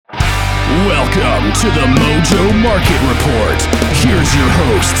Welcome to the Mojo Market Report. Here's your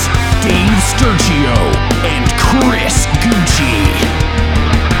hosts, Dave Sturchio and Chris Gucci.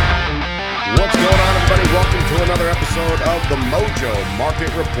 What's going on, everybody? Welcome to another episode of the Mojo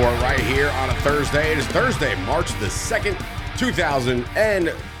Market Report right here on a Thursday. It is Thursday, March the 2nd,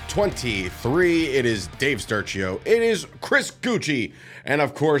 2023. It is Dave Sturchio. It is Chris Gucci. And,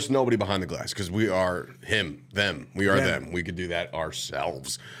 of course, nobody behind the glass because we are him, them. We are them. We could do that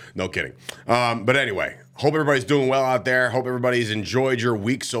ourselves. No kidding. But anyway, hope everybody's doing well out there. Hope everybody's enjoyed your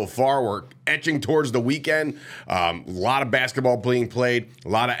week so far. We're etching towards the weekend. A lot of basketball being played. A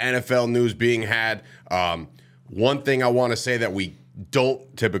lot of NFL news being had. One thing I want to say that we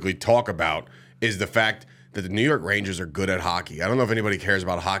don't typically talk about is the fact that the New York Rangers are good at hockey. I don't know if anybody cares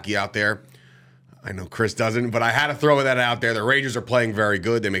about hockey out there. I know Chris doesn't, but I had to throw that out there. The Rangers are playing very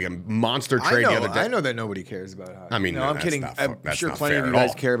good. They make a monster trade the other day. I know that nobody cares about hockey. I mean, no, I'm kidding. I'm sure plenty of you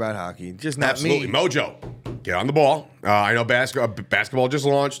guys guys care about hockey. Just not Absolutely. me. Mojo, get on the ball. I know basketball just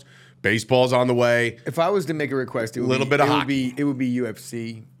launched. Baseball's on the way. If I was to make a request, it would Little be, bit of it would hockey. be it would be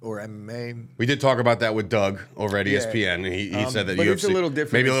UFC or MMA. We did talk about that with Doug over at ESPN. He said that but UFC, it's a little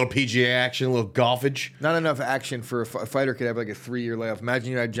different. maybe a little PGA action, a little golfage. Not enough action for a fighter could have like a 3-year layoff.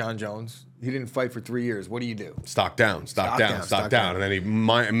 Imagine you had John Jones. He didn't fight for 3 years. What do you do? Stock down. And then he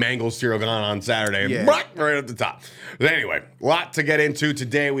mangles Cyril Gahn on Saturday and right at the top. But anyway, a lot to get into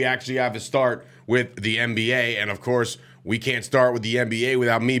today. We actually have to start with the NBA. And, of course, we can't start with the NBA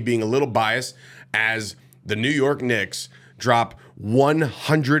without me being a little biased as the New York Knicks drop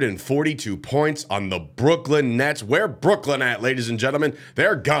 142 points on the Brooklyn Nets. Where Brooklyn at, ladies and gentlemen?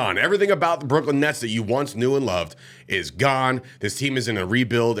 They're gone. Everything about the Brooklyn Nets that you once knew and loved is gone. This team is in a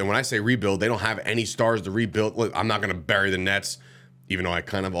rebuild. And when I say rebuild, they don't have any stars to rebuild. Look, I'm not going to bury the Nets, even though I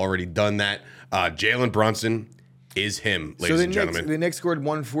kind of already done that. Jalen Brunson is him, ladies and gentlemen. The Knicks scored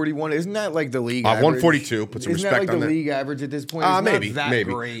 141. Isn't that like the league average? 142. Put some respect on that. Isn't that like the league average at this point? It's maybe. not that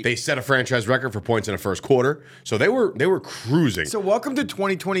great. They set a franchise record for points in the first quarter, so they were cruising. So welcome to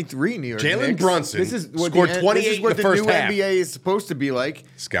 2023, New York Knicks. Jalen Brunson this is what scored 28 this is what in the first half. new NBA is supposed to be like.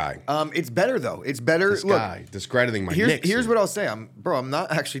 Sky. It's better though. It's better. Sky. Discrediting my Knicks. Here's what I'll say. I'm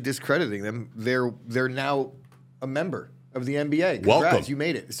not actually discrediting them. They're now a member of the NBA. Congrats, welcome. You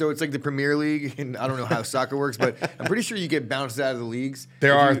made it. So it's like the Premier League, and I don't know how soccer works, but I'm pretty sure you get bounced out of the leagues.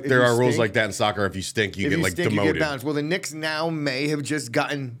 There are rules like that in soccer. If you stink, you get demoted. You get bounced. Well, the Knicks now may have just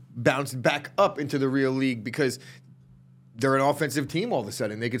gotten bounced back up into the real league because they're an offensive team all of a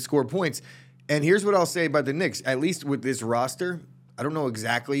sudden. They could score points. And here's what I'll say about the Knicks. At least with this roster, I don't know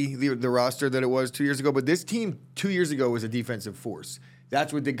exactly the roster that it was 2 years ago, but this team 2 years ago was a defensive force.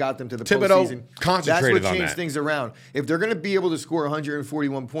 That's what got them to the postseason. Concentrated on that. That's what changed things around. If they're going to be able to score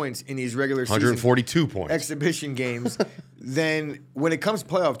 141 points in these regular season 142 points exhibition games, then when it comes to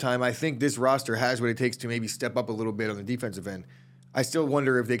playoff time, I think this roster has what it takes to maybe step up a little bit on the defensive end. I still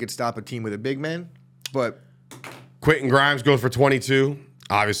wonder if they could stop a team with a big man, but Quentin Grimes goes for 22.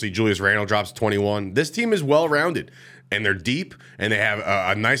 Obviously, Julius Randle drops 21. This team is well-rounded, and they're deep, and they have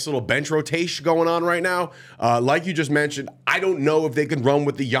a nice little bench rotation going on right now. Like you just mentioned, I don't know if they can run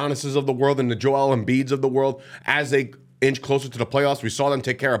with the Giannis's of the world and the Joel Embiid's of the world as they inch closer to the playoffs. We saw them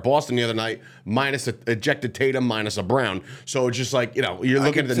take care of Boston the other night, minus a ejected Tatum, minus a Brown. So it's just like, you're looking at the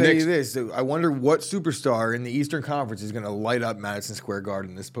Knicks. I can tell you this. I wonder what superstar in the Eastern Conference is going to light up Madison Square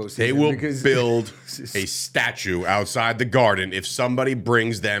Garden this postseason. They will build a statue outside the Garden if somebody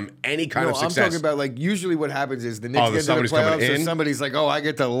brings them any kind of success. I'm talking about, like, usually what happens is the Knicks get to the playoffs, so somebody's like, I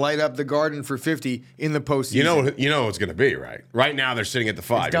get to light up the Garden for 50 in the postseason. You know it's going to be, right? Right now they're sitting at the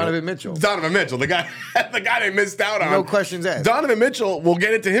 5. It's Donovan Mitchell. Donovan Mitchell, the guy they missed out on. No questions asked. Donovan Mitchell, we'll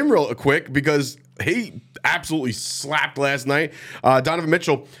get into him real quick because he absolutely slapped last night. Donovan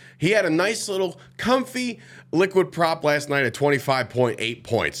Mitchell, he had a nice little comfy liquid prop last night at 25.8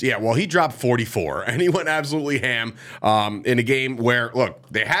 points. Yeah, well, he dropped 44, and he went absolutely ham in a game where, look,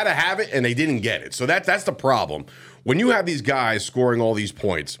 they had to have it, and they didn't get it. So that's the problem. When you have these guys scoring all these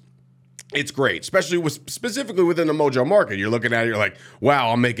points, it's great, specifically within the Mojo market. You're looking at it, you're like,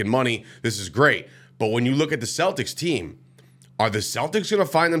 wow, I'm making money. This is great. But when you look at the Celtics team, are the Celtics going to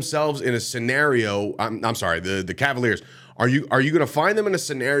find themselves in a scenario? I'm sorry, the Cavaliers. Are you going to find them in a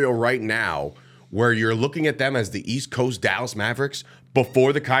scenario right now where you're looking at them as the East Coast Dallas Mavericks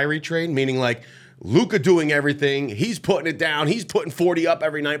before the Kyrie trade? Meaning like Luka doing everything, he's putting it down, he's putting 40 up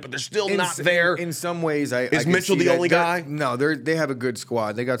every night, but they're still not there. In some ways, is Mitchell the only guy? No, they have a good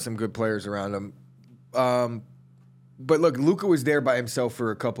squad. They got some good players around them. But look, Luka was there by himself for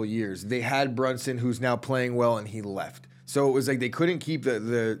a couple years. They had Brunson, who's now playing well, and he left. So it was like they couldn't keep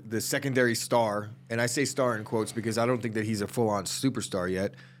the secondary star, and I say star in quotes because I don't think that he's a full-on superstar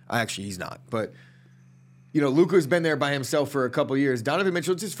yet, Actually, he's not. But, Luka's been there by himself for a couple years. Donovan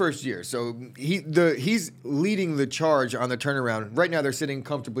Mitchell, it's his first year. So he's leading the charge on the turnaround. Right now, they're sitting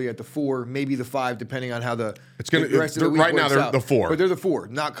comfortably at the 4, maybe the 5, depending on how the rest of the week right now, works they're out. the 4. But they're the 4,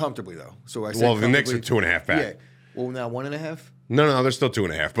 not comfortably, though. So I said Well, the Knicks are 2.5 back. Yeah. Well, now 1.5? No, they're still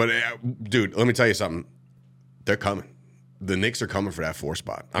 2.5. But, dude, let me tell you something. They're coming. The Knicks are coming for that 4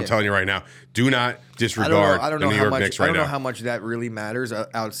 spot. I'm telling you right now. Do not disregard the New York Knicks right now. I don't know how much that really matters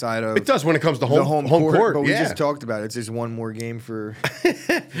outside of it does when it comes to home court. But we just talked about it. It's just one more game for.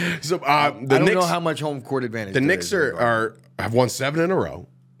 So I don't know how much home court advantage. The Knicks have won 7 in a row.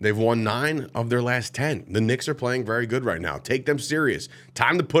 They've won 9 of their last 10. The Knicks are playing very good right now. Take them serious.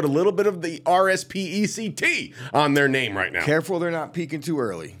 Time to put a little bit of the RSPECT on their name right now. Careful, they're not peaking too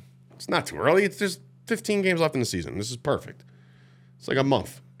early. It's not too early. It's just 15 games left in the season. This is perfect. It's like a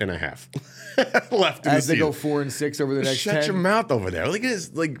month and a half left in the season. As they go 4 and 6 over the next 10. Shut your mouth over there. Look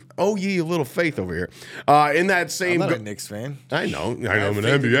at this. Ye a little faith over here. In that same. I'm not a Knicks fan. I know. I'm an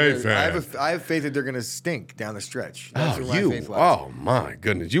NBA fan. I have faith that they're going to stink down the stretch. That's where my faith lies. Oh my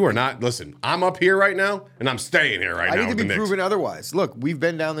goodness. You are not. Listen, I'm up here right now, and I'm staying here right now. I need to be proven otherwise. Look, we've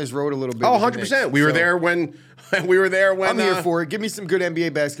been down this road a little bit. 100%. We were there when. I'm here for it. Give me some good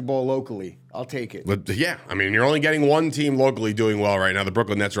NBA basketball locally. I'll take it. But yeah, I mean, you're only getting one team locally doing well right now. The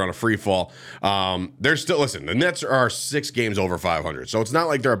Brooklyn Nets are on a free fall. They're still, listen, the Nets are 6 games over 500. So it's not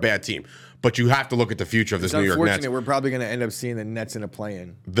like they're a bad team. But you have to look at the future of this New York Nets. Unfortunately, we're probably going to end up seeing the Nets in a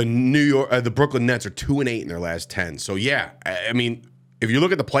play-in. The Brooklyn Nets are 2-8 in their last 10. So yeah, I mean, if you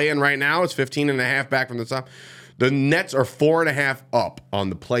look at the play-in right now, it's 15.5 back from the top. The Nets are 4.5 up on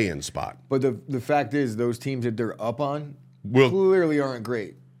the play-in spot. But the fact is, those teams that they're up on clearly aren't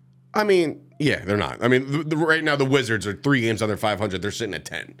great. I mean, yeah, they're not. I mean, right now the Wizards are 3 games under 500. They're sitting at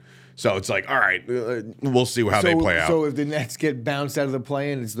 10. So it's like, all right, we'll see how they play out. So if the Nets get bounced out of the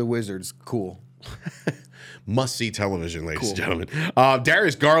play-in, it's the Wizards. Cool. Must-see television, ladies and gentlemen.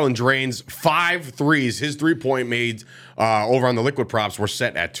 Darius Garland drains 5 threes. His three-point made over on the liquid props were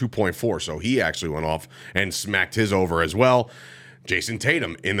set at 2.4, so he actually went off and smacked his over as well. Jason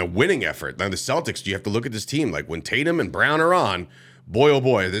Tatum in the winning effort. Now the Celtics, you have to look at this team. Like when Tatum and Brown are on, boy, oh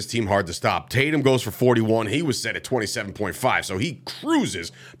boy, this team hard to stop. Tatum goes for 41. He was set at 27.5, so he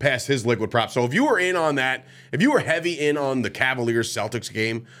cruises past his liquid prop. So if you were in on that, if you were heavy in on the Cavaliers-Celtics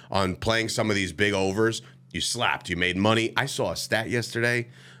game on playing some of these big overs, you slapped. You made money. I saw a stat yesterday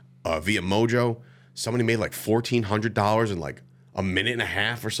via Mojo. Somebody made like $1,400 in like a minute and a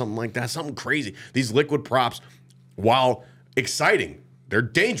half or something like that. Something crazy. These liquid props, while exciting, they're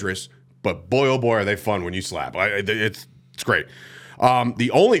dangerous, but boy, oh boy, are they fun when you slap. It's great.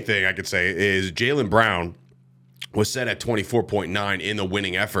 The only thing I could say is Jalen Brown was set at 24.9 in the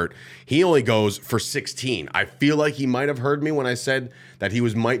winning effort. He only goes for 16. I feel like he might have heard me when I said that he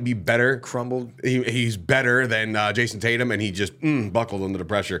might be better. Crumbled. He's better than Jason Tatum, and he just buckled under the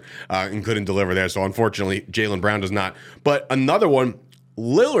pressure and couldn't deliver there. So unfortunately, Jalen Brown does not. But another one,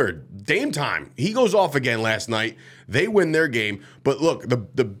 Lillard, Dame time. He goes off again last night. They win their game. But look,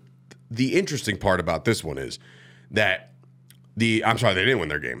 the interesting part about this one is that I'm sorry, they didn't win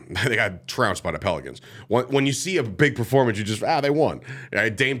their game. They got trounced by the Pelicans. When you see a big performance, you just, they won.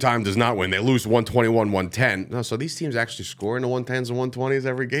 Dame time does not win. They lose 121-110. No, so these teams actually score in the 110s and 120s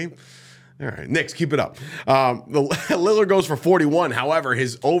every game? All right, Knicks, keep it up. Lillard goes for 41. However,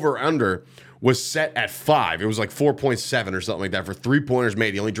 his over-under was set at 5. It was like 4.7 or something like that for 3-pointers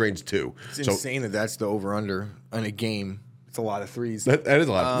made. He only drains 2. It's insane that that's the over-under on a game. It's a lot of threes. That is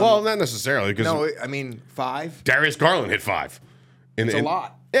a lot. Well, not necessarily. No, I mean, 5. Darius Garland hit 5. It's a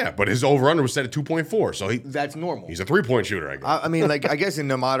lot. Yeah, but his over-under was set at 2.4, so that's normal. He's a 3-point shooter, I guess. I mean, like, I guess in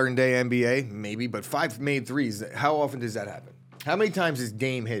the modern day NBA, maybe, but 5 made threes. How often does that happen? How many times has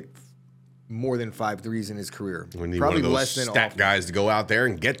Dame hit more than 5 threes in his career? We need probably one of those less than stat often. Guys to go out there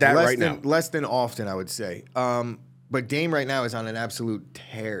and get that now. Less than often, I would say. But Dame right now is on an absolute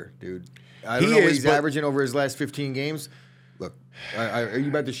tear, dude. I don't know what he's averaging over his last 15 games. Look, are you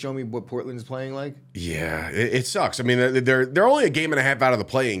about to show me what Portland's playing like? Yeah, it sucks. I mean, they're only a game and a half out of the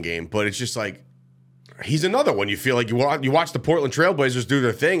playing game, but it's just like he's another one. You feel like you watch the Portland Trailblazers do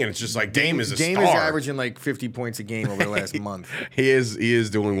their thing, and it's just like Dame is a star. Dame is averaging like 50 points a game over the last month. He is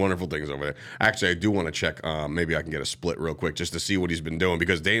doing wonderful things over there. Actually, I do want to check. Maybe I can get a split real quick just to see what he's been doing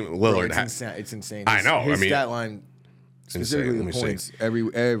because Dame Lillard. It's insane. I know. His stat line. Specifically the points every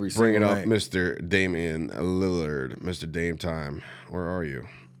single Bring it up, night. Mr. Damian Lillard, Mr. Dame time. Where are you?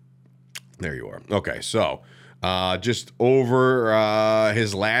 There you are. Okay, so just over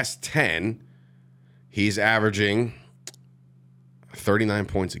his last 10, he's averaging 39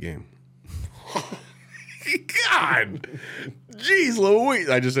 points a game. God. Jeez Louise.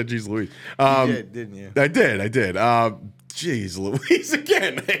 I just said jeez Louise. You did, didn't you? I did. Jeez Louise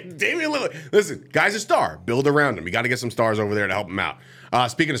again. Damian Lillard. Listen, guy's a star. Build around him. You got to get some stars over there to help him out.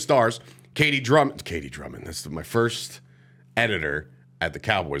 Speaking of stars, Katie Drummond. That's my first editor at the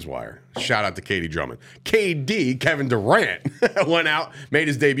Cowboys Wire. Shout out to Katie Drummond. KD, Kevin Durant, went out, made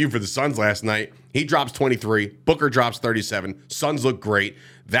his debut for the Suns last night. He drops 23. Booker drops 37. Suns look great.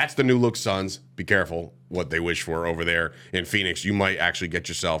 That's the new look Suns. Be careful what they wish for over there in Phoenix. You might actually get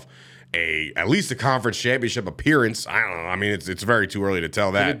yourself at least a conference championship appearance. I don't know. I mean, it's very too early to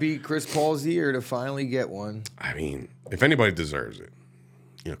tell that. Could it be Chris Paul's year to finally get one? I mean, if anybody deserves it.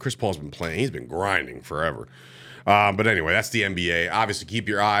 Chris Paul's been playing. He's been grinding forever. But anyway, that's the NBA. Obviously, keep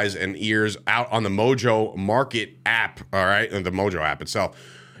your eyes and ears out on the Mojo Market app, all right? And the Mojo app itself.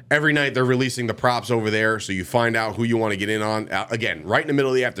 Every night, they're releasing the props over there, so you find out who you want to get in on. Again, right in the middle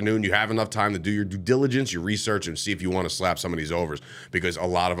of the afternoon, you have enough time to do your due diligence, your research, and see if you want to slap some of these overs. Because a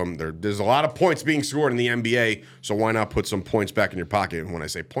lot of them, there's a lot of points being scored in the NBA, so why not put some points back in your pocket? And when I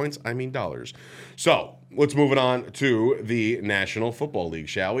say points, I mean dollars. So let's move it on to the National Football League,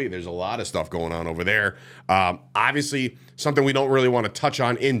 shall we? There's a lot of stuff going on over there. Obviously, something we don't really want to touch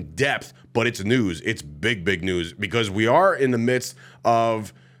on in depth, but it's news. It's big, big news because we are in the midst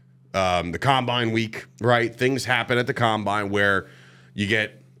of the Combine week, right? Things happen at the Combine where you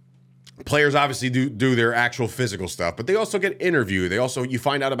get players obviously do their actual physical stuff, but they also get interviewed. You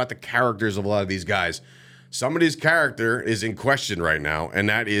find out about the characters of a lot of these guys. Somebody's character is in question right now, and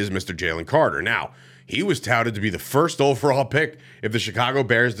that is Mr. Jalen Carter. Now, he was touted to be the first overall pick if the Chicago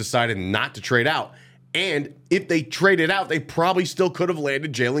Bears decided not to trade out. And if they traded out, they probably still could have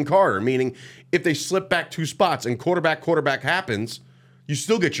landed Jalen Carter, meaning if they slip back 2 spots and quarterback happens, you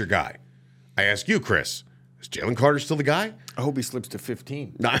still get your guy. I ask you, Chris, is Jalen Carter still the guy? I hope he slips to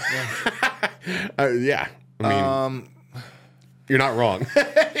 15. Yeah. Yeah. I mean, you're not wrong.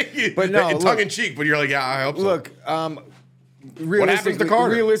 But no, tongue in cheek, but you're like, yeah, I hope so. Look, what happens to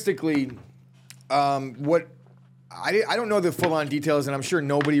Carter? Realistically, I don't know the full-on details, and I'm sure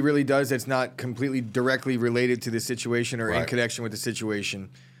nobody really does that's not completely directly related to the situation or in connection with the situation.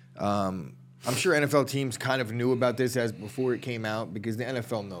 I'm sure NFL teams kind of knew about this before it came out because the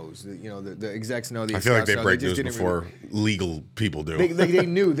NFL knows. The execs know. I feel like they break news before legal people do. They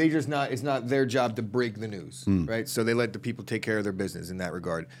knew. It's not their job to break the news, right? So they let the people take care of their business in that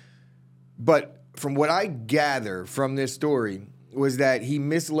regard. But from what I gather from this story was that he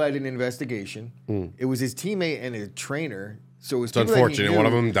misled an investigation. It was his teammate and a trainer. So it was unfortunate. One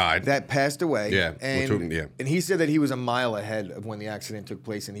of them died. That passed away. Yeah. And he said that he was a mile ahead of when the accident took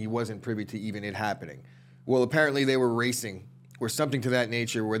place and he wasn't privy to even it happening. Well, apparently they were racing or something to that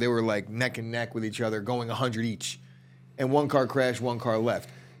nature where they were like neck and neck with each other going 100 each. And one car crashed, one car left.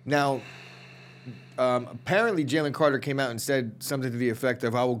 Now, apparently Jalen Carter came out and said something to the effect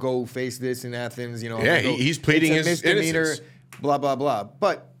of, I will go face this in Athens. He's pleading his misdemeanor, innocence. Blah, blah, blah.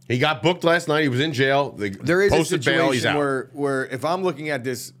 But he got booked last night. He was in jail. There is a situation where if I'm looking at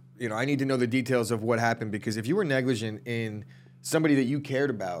this, I need to know the details of what happened because if you were negligent in somebody that you cared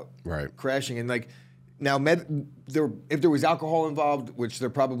about crashing and if there was alcohol involved, which there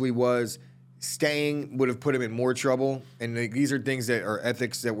probably was, staying would have put him in more trouble. And these are things that are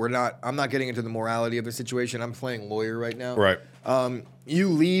ethics that I'm not getting into the morality of the situation. I'm playing lawyer right now. Right. You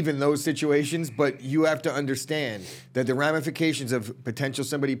leave in those situations, but you have to understand that the ramifications of potential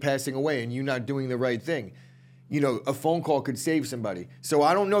somebody passing away and you not doing the right thing, a phone call could save somebody. So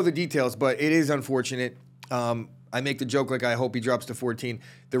I don't know the details, but it is unfortunate. I make the joke like I hope he drops to 14.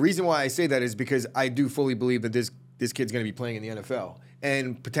 The reason why I say that is because I do fully believe that this kid's going to be playing in the NFL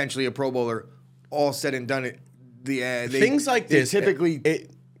and potentially a Pro Bowler. All said and done, things like this typically.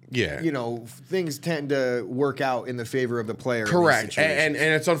 Things tend to work out in the favor of the player. Correct. And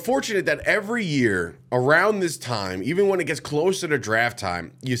it's unfortunate that every year around this time, even when it gets closer to draft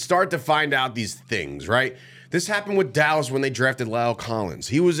time, you start to find out these things, right? This happened with Dallas when they drafted Lyle Collins.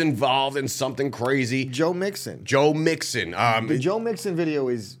 He was involved in something crazy. Joe Mixon. The Joe Mixon video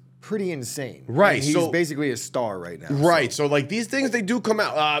is pretty insane. Right. He's basically a star right now. Right. So these things, they do come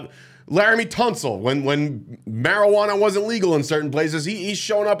out. Laramie Tunsil, when marijuana wasn't legal in certain places, he's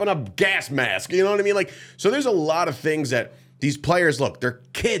showing up in a gas mask. You know what I mean? So there's a lot of things that these players, look, they're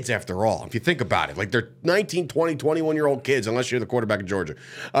kids after all. If you think about it, they're 19, 20, 21-year-old kids, unless you're the quarterback of Georgia.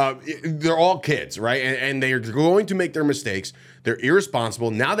 They're all kids, right? And they're going to make their mistakes. They're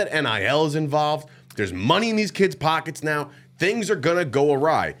irresponsible. Now that NIL is involved, there's money in these kids' pockets now. Things are going to go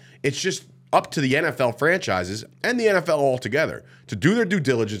awry. It's just up to the NFL franchises and the NFL altogether to do their due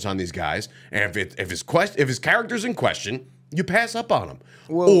diligence on these guys. And if his character's in question, you pass up on him,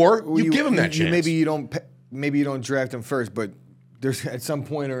 or you give him that chance. Maybe you don't maybe you don't draft him first, but there's at some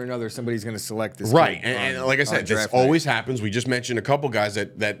point or another somebody's going to select this. Right, kid and like I said, this always happens. We just mentioned a couple guys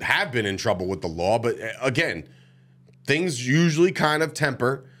that have been in trouble with the law, but again, things usually kind of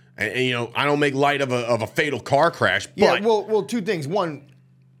temper. And I don't make light of a fatal car crash. But yeah, well, two things. One,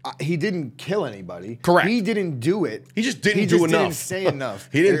 he didn't kill anybody. Correct. He didn't do it. He just didn't do enough. He didn't say enough.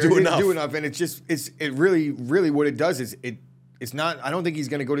 He didn't do enough. And it really what it does is it's not. I don't think he's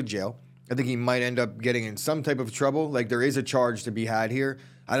going to go to jail. I think he might end up getting in some type of trouble. Like there is a charge to be had here.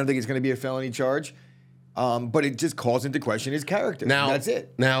 I don't think it's going to be a felony charge. But it just calls into question his character. Now that's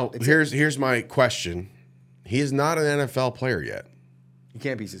it. Now here's my question. He is not an NFL player yet. He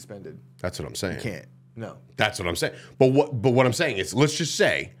can't be suspended. That's what I'm saying. He can't. No. That's what I'm saying. But what I'm saying is, let's just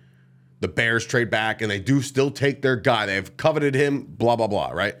say the Bears trade back and they do still take their guy. They've coveted him, blah, blah,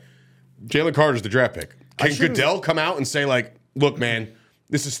 blah, right? Jalen Carter's the draft pick. Can Goodell come out and say, like, look, man,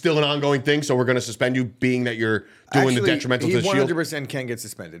 this is still an ongoing thing, so we're going to suspend you, being that you're doing the detrimental to the shield? He 100% can get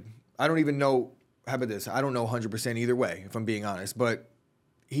suspended. I don't even know. How about this? I don't know 100% either way, if I'm being honest. But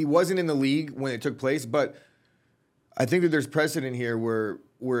he wasn't in the league when it took place. But I think that there's precedent here where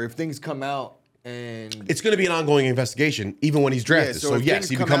if things come out and it's going to be an ongoing investigation, even when he's drafted. So yes,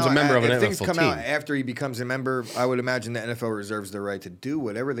 he becomes a member of an NFL team. If things come out after he becomes a member, I would imagine the NFL reserves the right to do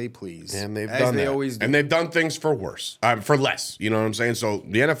whatever they please. And they've done that. Always do. And they've done things for worse, for less. You know what I'm saying? So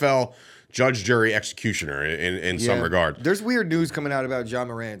the NFL, judge, jury, executioner in some regard. There's weird news coming out about John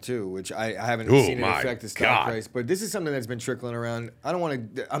Morant too, which I haven't seen it affect the stock price. But this is something that's been trickling around. I don't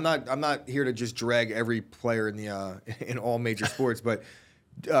want to. I'm not here to just drag every player in the in all major sports, but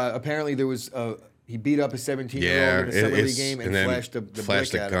apparently there was. He beat up a 17-year-old in a summer league game and flashed the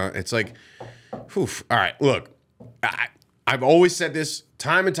blick at him. It's like, all right, look, I've always said this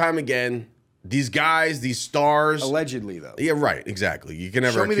time and time again. These guys, these stars. Allegedly, though. Yeah, right, exactly. You can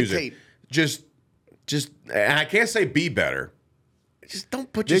never accuse it. Just, and I can't say be better. Just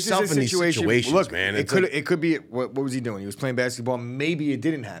don't put yourself in these situations, look, man. It could be. What was he doing? He was playing basketball. Maybe it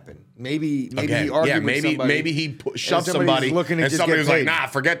didn't happen. Maybe he argued with somebody. Maybe he shoved somebody, and somebody was like, "Nah,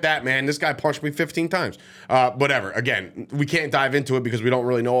 forget that, man. This guy punched me 15 times." Whatever. Again, we can't dive into it because we don't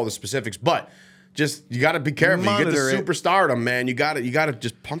really know all the specifics. But just you got to be careful. You get the superstardom, man. You got to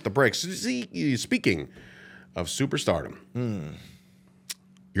just pump the brakes. See, speaking of superstardom.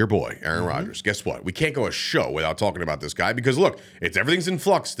 Your boy, Aaron Rodgers. Guess what? We can't go a show without talking about this guy because, look, everything's in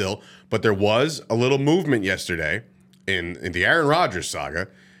flux still, but there was a little movement yesterday in the Aaron Rodgers saga.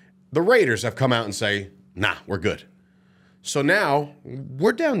 The Raiders have come out and say, nah, we're good. So now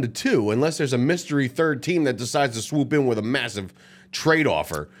we're down to 2 unless there's a mystery third team that decides to swoop in with a massive trade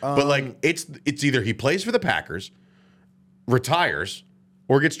offer. But, it's either he plays for the Packers, retires,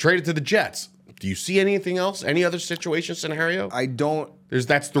 or gets traded to the Jets. Do you see anything else? Any other situation, scenario? I don't.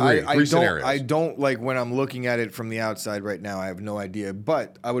 That's three scenarios. I don't like when I'm looking at it from the outside right now. I have no idea,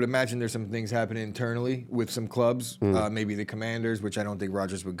 but I would imagine there's some things happening internally with some clubs. Maybe the Commanders, which I don't think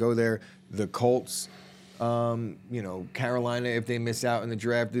Rodgers would go there. The Colts, Carolina if they miss out in the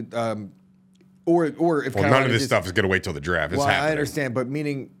draft, or if Carolina none of this stuff is going to wait till the draft. It's happening. I understand, but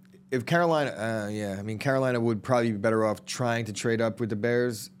meaning. If Carolina, Carolina would probably be better off trying to trade up with the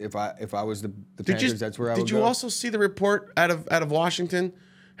Bears. If I was the Panthers, that's where I would go. Did you also see the report out of Washington?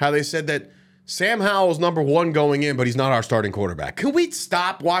 How they said that Sam Howell's number 1 going in, but he's not our starting quarterback. Can we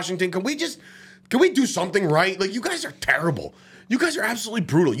stop Washington? Can we do something right? Like, you guys are terrible. You guys are absolutely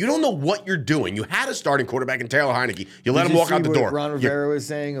brutal. You don't know what you're doing. You had a starting quarterback in Taylor Heineke. You let him walk out the door. Ron Rivera was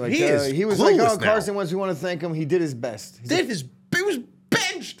saying, like, he was like, "Oh, Carson wants. We want to thank him. He did his best. He was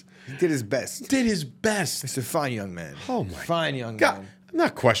benched. He did his best. He's a fine young man. Oh my fine young God. man. I'm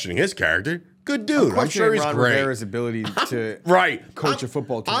not questioning his character. Good dude. I'm sure he's Ron great. Rivera's ability to coach a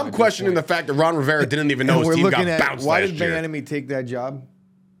football team. I'm questioning the fact that Ron Rivera didn't even know his team got bounced why last year. Why did Bieniemy take that job?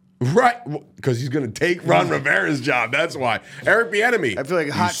 Right, because he's going to take Ron Rivera's job. That's why. Eric Bieniemy. I feel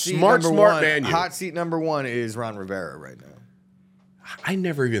like smart man. Hot seat number 1 is Ron Rivera right now. I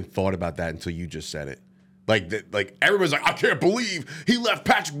never even thought about that until you just said it. Like everybody's like, I can't believe he left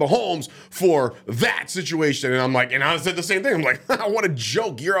Patrick Mahomes for that situation, and I'm like, and I said the same thing. I'm like, what a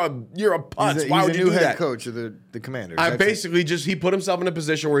joke! You're a putz. Why would you do that? He's the new head coach of the Commanders. He put himself in a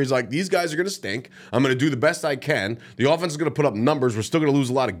position where he's like, these guys are going to stink. I'm going to do the best I can. The offense is going to put up numbers. We're still going to lose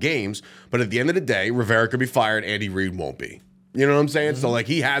a lot of games, but at the end of the day, Rivera could be fired. Andy Reid won't be. You know what I'm saying? So like,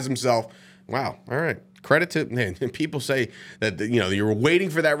 he has himself. Wow. All right. Credit to man. People say that you were waiting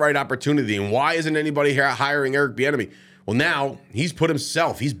for that right opportunity, and why isn't anybody here hiring Eric Bieniemy? Well, now he's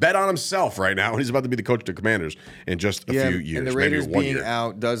bet on himself right now, and he's about to be the coach of the Commanders in just a few years. And the Raiders maybe 1 being year.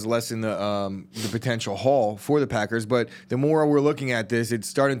 out does lessen the potential haul for the Packers. But the more we're looking at this, it's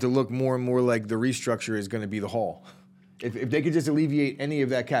starting to look more and more like the restructure is going to be the haul. If they could just alleviate any of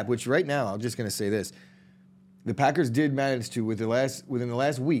that cap, which right now, I'm just going to say this. The Packers did manage to, within the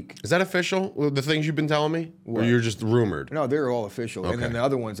last week. Is that official, the things you've been telling me? What? Or you're just rumored? No, they're all official. Okay. And then the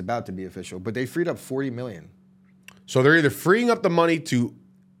other one's about to be official. But they freed up $40 million. So they're either freeing up the money to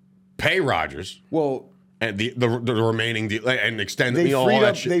pay Rodgers Well, and the remaining deal, and extend they all freed that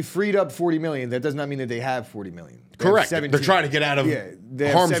up. shit. They freed up $40 million. That does not mean that they have $40 million. They have Correct. 17. They're trying to get out of they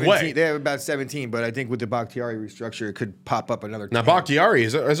have harm's 17. way. They have about 17, but I think with the Bakhtiari restructure, it could pop up another. Now 10. Bakhtiari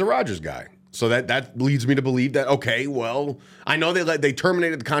is a Rodgers guy, so that leads me to believe that okay, well, I know they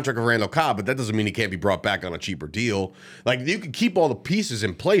terminated the contract of Randall Cobb, but that doesn't mean he can't be brought back on a cheaper deal. Like you could keep all the pieces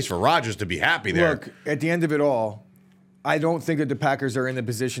in place for Rodgers to be happy there. Look, at the end of it all, I don't think that the Packers are in the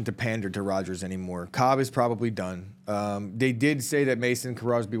position to pander to Rodgers anymore. Cobb is probably done. They did say that Mason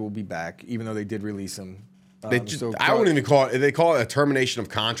Crosby will be back, even though they did release him. I wouldn't even call it. They call it a termination of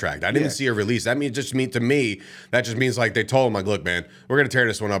contract. I didn't even see a release. That just means like they told him like, look, man, we're gonna tear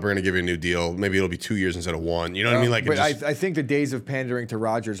this one up. We're gonna give you a new deal. Maybe it'll be 2 years instead of one. You know what I mean? Like, but I think the days of pandering to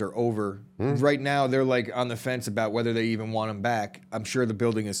Rodgers are over. Right now, they're like on the fence about whether they even want him back. I'm sure the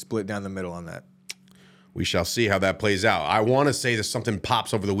building is split down the middle on that. we shall see how that plays out. I want to say that something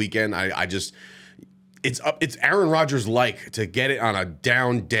pops over the weekend. It's Aaron Rodgers like to get it on a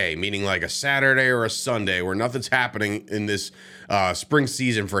down day, meaning like a Saturday or a Sunday where nothing's happening in this spring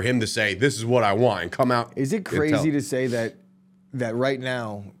season for him to say, this is what I want and come out. Is it crazy to say that right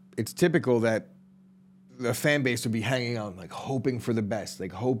now it's typical that the fan base would be hanging on, like hoping for the best,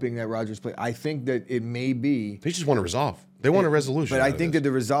 like hoping that Rodgers play. I think that it may be. They just want to resolve. They want a resolution. But I think that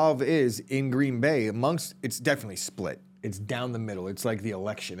the resolve is in Green Bay it's definitely split. It's down the middle. It's like the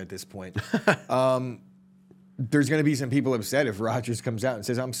election at this point. There's going to be some people upset if Rodgers comes out and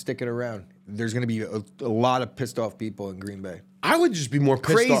says, I'm sticking around. There's going to be a lot of pissed off people in Green Bay. I would just be more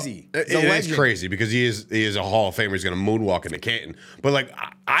pissed Crazy. off. It is crazy because he is a Hall of Famer. He's going to moonwalk into Canton. But like,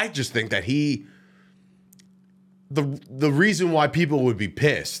 I just think that the reason why people would be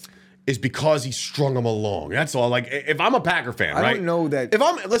pissed is because he strung them along. That's all. Like, if I'm a Packer fan, right? I don't know that.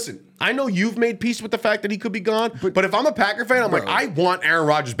 Listen, I know you've made peace with the fact that he could be gone, but if I'm a Packer fan, I'm like, I want Aaron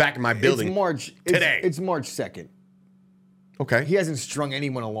Rodgers back in my building today. It's March 2nd. Okay. He hasn't strung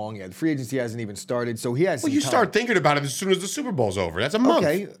anyone along yet. Free agency hasn't even started, so he has. Well, you start thinking about it as soon as the Super Bowl's over. That's a month.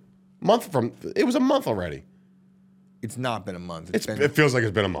 Okay. It was a month already. It's not been a month. It feels like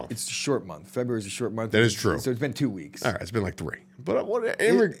it's been a month. It's a short month. February's a short month. That is true. So it's been 2 weeks. All right, it's been like 3. But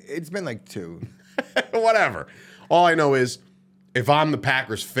It's been like 2. Whatever. All I know is if I'm the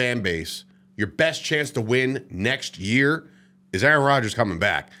Packers fan base, your best chance to win next year is Aaron Rodgers coming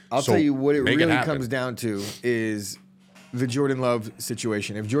back. I'll tell you what it really comes down to is the Jordan Love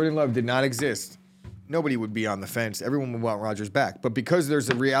situation. If Jordan Love did not exist, nobody would be on the fence. Everyone would want Rodgers back. But because there's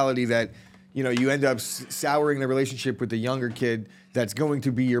a reality that you end up souring the relationship with the younger kid that's going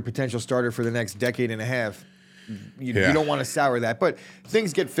to be your potential starter for the next decade and a half. You don't want to sour that. But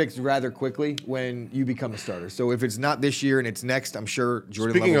things get fixed rather quickly when you become a starter. So if it's not this year and it's next, I'm sure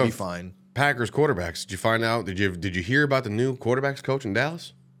Jordan Love will be fine. Packers quarterbacks, did you find out? Did you hear about the new quarterbacks coach in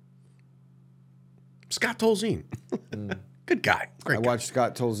Dallas? Scott Tolzien. Good guy. Great guy. Watched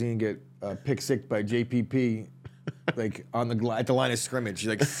Scott Tolzien get pick six by JPP. Like at the line of scrimmage, he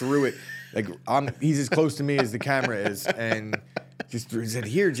like threw it. Like he's as close to me as the camera is, and just said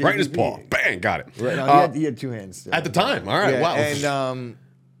here, JPP. Right in his paw, bang, got it. Right, no, he had 2 hands still. At the time. All right, yeah, wow. And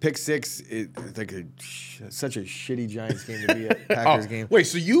pick six, it's like such a shitty Giants game to be at. Packers game. Wait,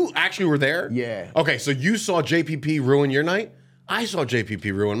 so you actually were there? Yeah. Okay, so you saw JPP ruin your night? I saw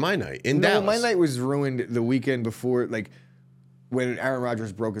JPP ruin my night in Dallas. My night was ruined the weekend before, like. When Aaron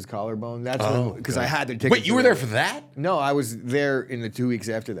Rodgers broke his collarbone, that's because I had to take. Wait, you were there for that? No, I was there in the 2 weeks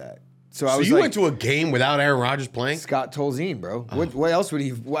after that. So you went to a game without Aaron Rodgers playing? Scott Tolzien, bro. What else would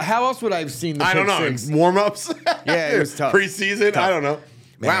he? How else would I have seen the I don't know. Warm ups? Yeah, it was tough. Preseason? Tough. I don't know.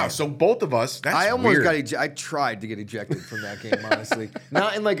 Man. Wow, so both of us, that's I almost weird. I tried to get ejected from that game, honestly.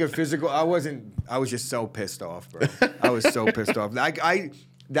 Not in like a physical. I was just so pissed off, bro. I was so pissed off.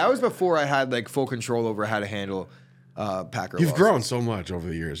 That was before I had like full control over how to handle Packer You've losses. grown so much over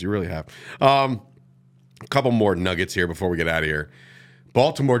the years. You really have. A couple more nuggets here before we get out of here.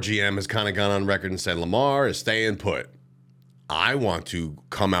 Baltimore GM has kind of gone on record and said Lamar is staying put. I want to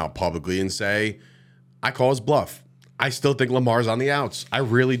come out publicly and say I call his bluff. I still think Lamar's on the outs. I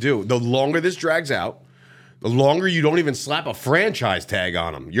really do. The longer this drags out, the longer you don't even slap a franchise tag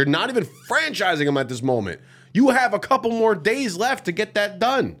on him. You're not even franchising him at this moment. You have a couple more days left to get that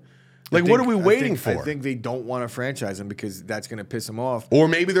done. Like, what are we waiting for? I think they don't want to franchise him because that's going to piss him off. Or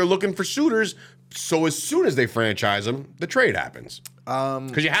maybe they're looking for suitors, so as soon as they franchise him, the trade happens.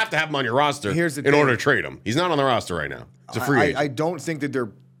 Because you have to have him on your roster in order to trade him. He's not on the roster right now. It's a free agent. I don't think that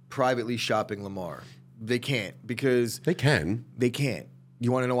they're privately shopping Lamar. They can't because... They can. They can't.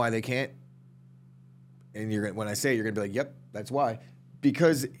 You want to know why they can't? And when I say it, you're going to be like, yep, that's why.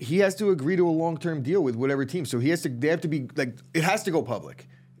 Because he has to agree to a long-term deal with whatever team. So they have to be like, it has to go public.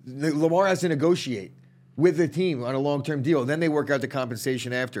 Lamar has to negotiate with the team on a long-term deal. Then they work out the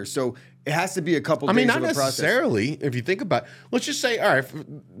compensation after. So it has to be a couple days of a process. Not necessarily. If you think about it, let's just say, all right,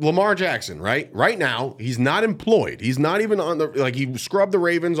 Lamar Jackson, right? Right now, he's not employed. He's not even on he scrubbed the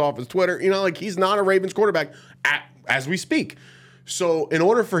Ravens off his Twitter. He's not a Ravens quarterback as we speak. So in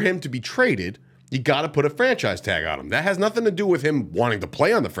order for him to be traded, you got to put a franchise tag on him. That has nothing to do with him wanting to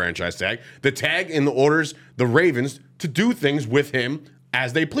play on the franchise tag. The tag in the orders the Ravens to do things with him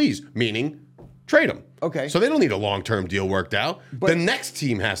as they please, meaning trade him. Okay. So they don't need a long-term deal worked out. But the next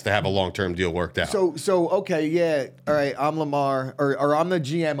team has to have a long-term deal worked out. So okay, yeah, all right, I'm Lamar, or I'm the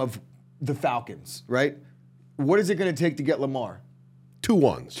GM of the Falcons, right? What is it going to take to get Lamar? 2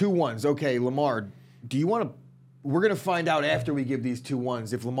 1s. 2 1s. Okay, Lamar, do you want to... We're going to find out after we give these 2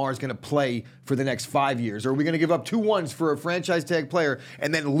 1s if Lamar's going to play for the next 5 years. Or are we going to give up 2 1s for a franchise tag player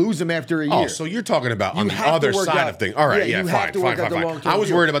and then lose him after a year? Oh, so you're talking about on the other side of things. All right, fine. I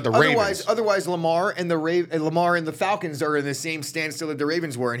was worried about the Ravens. Otherwise, Lamar and the Falcons are in the same standstill that the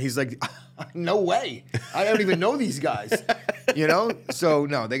Ravens were. And he's like, no way. I don't even know these guys. So,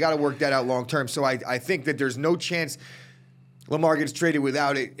 no, they got to work that out long term. So I think that there's no chance Lamar gets traded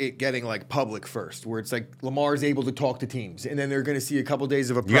without it getting public first, where it's like Lamar's able to talk to teams, and then they're going to see a couple days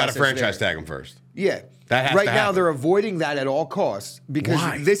of a process. You got to franchise tag him first. Yeah, that has right to now happen. they're avoiding that at all costs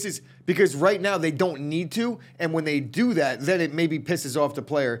because right now they don't need to, and when they do that, then it maybe pisses off the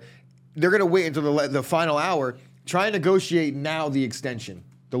player. They're going to wait until the final hour, try and negotiate now the extension,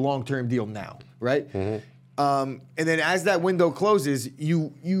 the long-term deal now, right? Mm-hmm. And then as that window closes,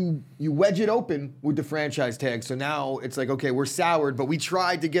 you wedge it open with the franchise tag. So now it's like, okay, we're soured, but we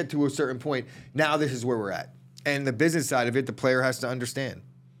tried to get to a certain point. Now this is where we're at. And the business side of it, the player has to understand.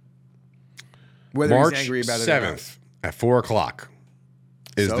 Whether March he's angry about it 7th or not. at 4 o'clock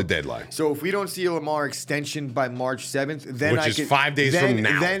is the deadline. So if we don't see a Lamar extension by March 7th, then Which is 5 days from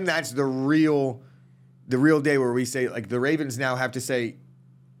now. Then that's the real day where we say, the Ravens now have to say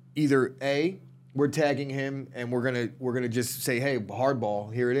either A, we're tagging him, and we're gonna just say, "Hey,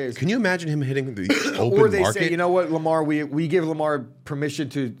 hardball, here it is." Can you imagine him hitting the open or they market? say, "You know what, Lamar? We give Lamar permission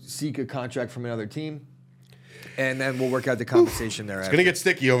to seek a contract from another team, and then we'll work out the compensation there." It's gonna get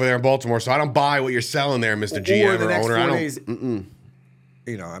sticky over there in Baltimore, so I don't buy what you're selling there, Mr. GM or owner. 4 days, I'm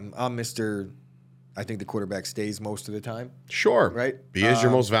Mr. I think the quarterback stays most of the time. Sure, right? He is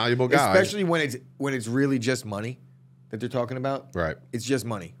your most valuable guy, especially when it's really just money that they're talking about. Right, it's just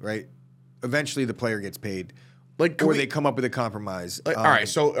money, right? Eventually, the player gets paid, or they come up with a compromise. All right,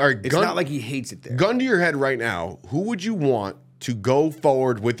 it's not like he hates it there. Gun to your head right now, who would you want to go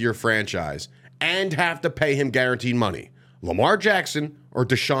forward with your franchise and have to pay him guaranteed money? Lamar Jackson or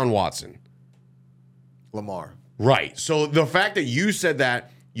Deshaun Watson? Lamar. Right. So the fact that you said that,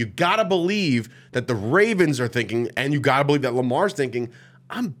 you got to believe that the Ravens are thinking, and you got to believe that Lamar's thinking,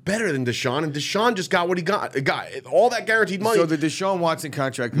 I'm better than Deshaun, and Deshaun just got what he got. Got all that guaranteed money. So the Deshaun Watson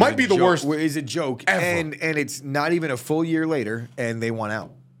contract might be the worst. Is a joke ever. And it's not even a full year later, and they want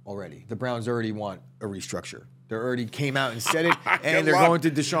out already. The Browns already want a restructure. They already came out and said it, and they're going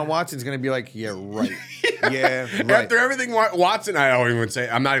to Deshaun Watson's going to be like, yeah, right. Yeah, right. After everything Watson,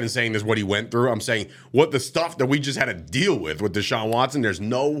 I'm not even saying this what he went through. I'm saying what the stuff that we just had to deal with Deshaun Watson. There's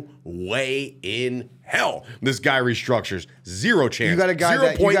no way in hell this guy restructures. Zero chance. You got a guy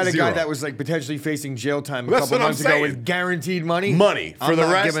that was potentially facing jail time a couple months ago with guaranteed money. Money for the rest.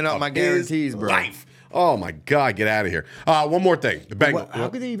 I'm not giving up my guarantees, bro. Life. Oh my God, get out of here. One more thing. The Bengals. How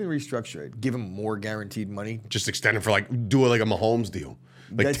could they even restructure it? Give him more guaranteed money? Just extend it for do it like a Mahomes deal.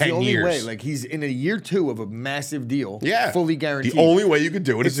 That's 10 the only years. way. He's in a year 2 of a massive deal. Yeah. Fully guaranteed. The only way you could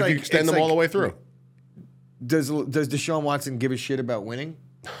do it is if you extend them all the way through. Does Deshaun Watson give a shit about winning?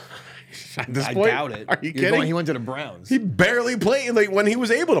 At this I point, doubt it. Are you kidding? He went to the Browns. He barely played when he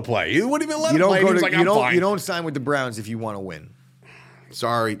was able to play. He wouldn't even let him play. You don't sign with the Browns if you want to win.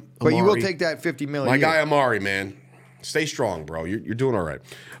 Sorry, but Amari. you will take that $50 million. My guy Amari, man, stay strong, bro. You're doing all right.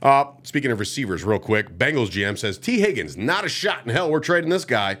 Speaking of receivers, real quick, Bengals GM says T. Higgins, not a shot in hell. We're trading this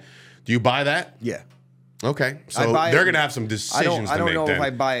guy. Do you buy that? Yeah. Okay, so they're gonna have some decisions to make. I don't know then. if I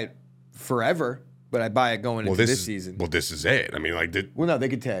buy it forever, but I buy it going into this season. Well, this is it. I mean, well, no, they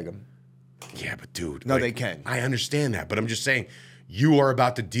could tag him. Yeah, but dude. No, they can. I understand that, but I'm just saying, you are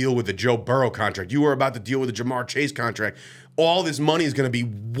about to deal with the Joe Burrow contract. You are about to deal with the Jamar Chase contract. All this money is going to be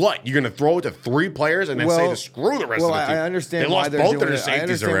what? You're going to throw it to 3 players and then say to screw the rest of the team. I understand they why lost they're both doing of their it. I safeties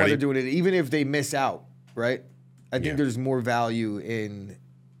understand already. why they're doing it, even if they miss out, right? I think there's more value in.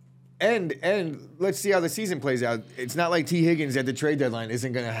 And let's see how the season plays out. It's not like T. Higgins at the trade deadline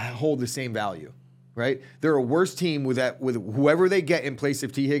isn't going to hold the same value, right? They're a worse team with whoever they get in place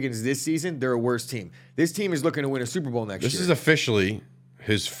of T. Higgins this season. They're a worse team. This team is looking to win a Super Bowl next year. This is officially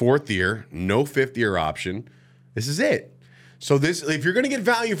his 4th year, no 5th-year option. This is it. So if you're going to get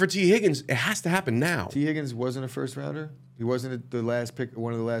value for T. Higgins, it has to happen now. T. Higgins wasn't a first rounder. He wasn't the last pick,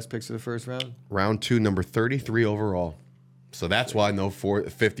 one of the last picks of the first round. Round 2, number 33 overall. So that's why no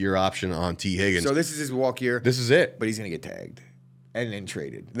 5th-year option on T. Higgins. So this is his walk year. This is it. But he's going to get tagged and then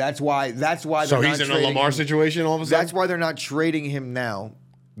traded. That's why. They're So not he's in a trading Lamar him. situation all of a sudden? That's why they're not trading him now.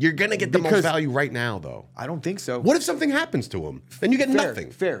 You're going to get the most value right now, though. I don't think so. What if something happens to him? Then you get nothing.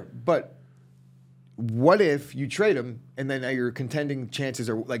 Fair. But what if you trade him and then your contending chances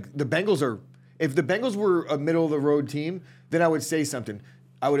are like the Bengals are. If the Bengals were a middle of the road team, then I would say something.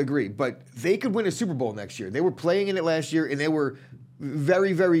 I would agree. But they could win a Super Bowl next year. They were playing in it last year, and they were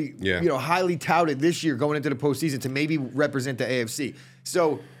very, very highly touted this year going into the postseason to maybe represent the AFC.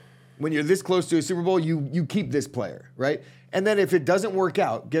 So when you're this close to a Super Bowl, you keep this player, right? And then if it doesn't work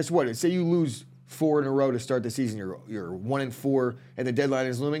out, guess what? Say you lose 4 in a row to start the season, you're 1-4, and the deadline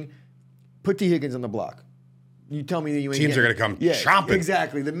is looming. Put T. Higgins on the block. You tell me that you ain't Teams are going to come chomping.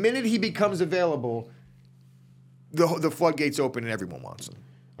 Exactly. The minute he becomes available, the floodgates open and everyone wants him.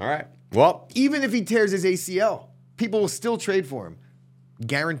 All right. Well, even if he tears his ACL, people will still trade for him.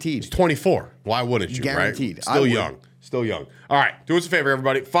 Guaranteed. He's 24. Why wouldn't you? Guaranteed. Right? Still young. Still young. All right. Do us a favor,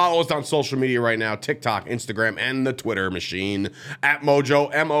 everybody. Follow us on social media right now. TikTok, Instagram, and the Twitter machine. At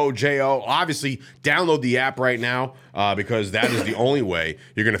Mojo, M-O-J-O. Obviously, download the app right now because that is the only way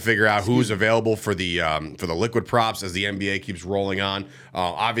you're going to figure out who's available for the liquid props as the NBA keeps rolling on.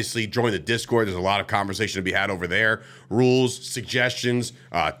 Obviously, join the Discord. There's a lot of conversation to be had over there. Rules, suggestions,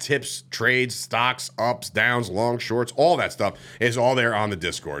 tips, trades, stocks, ups, downs, long, shorts, all that stuff is all there on the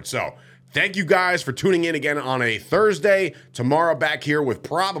Discord. So, thank you guys for tuning in again on a Thursday. Tomorrow back here with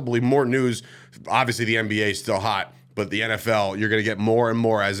probably more news. Obviously, the NBA is still hot, but the NFL, you're going to get more and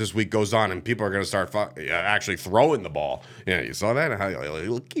more as this week goes on, and people are going to start actually throwing the ball. Yeah, you saw that?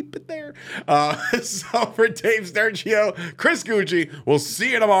 You'll keep it there. So for Dave Sturgio, Chris Gucci, we'll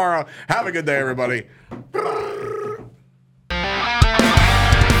see you tomorrow. Have a good day, everybody.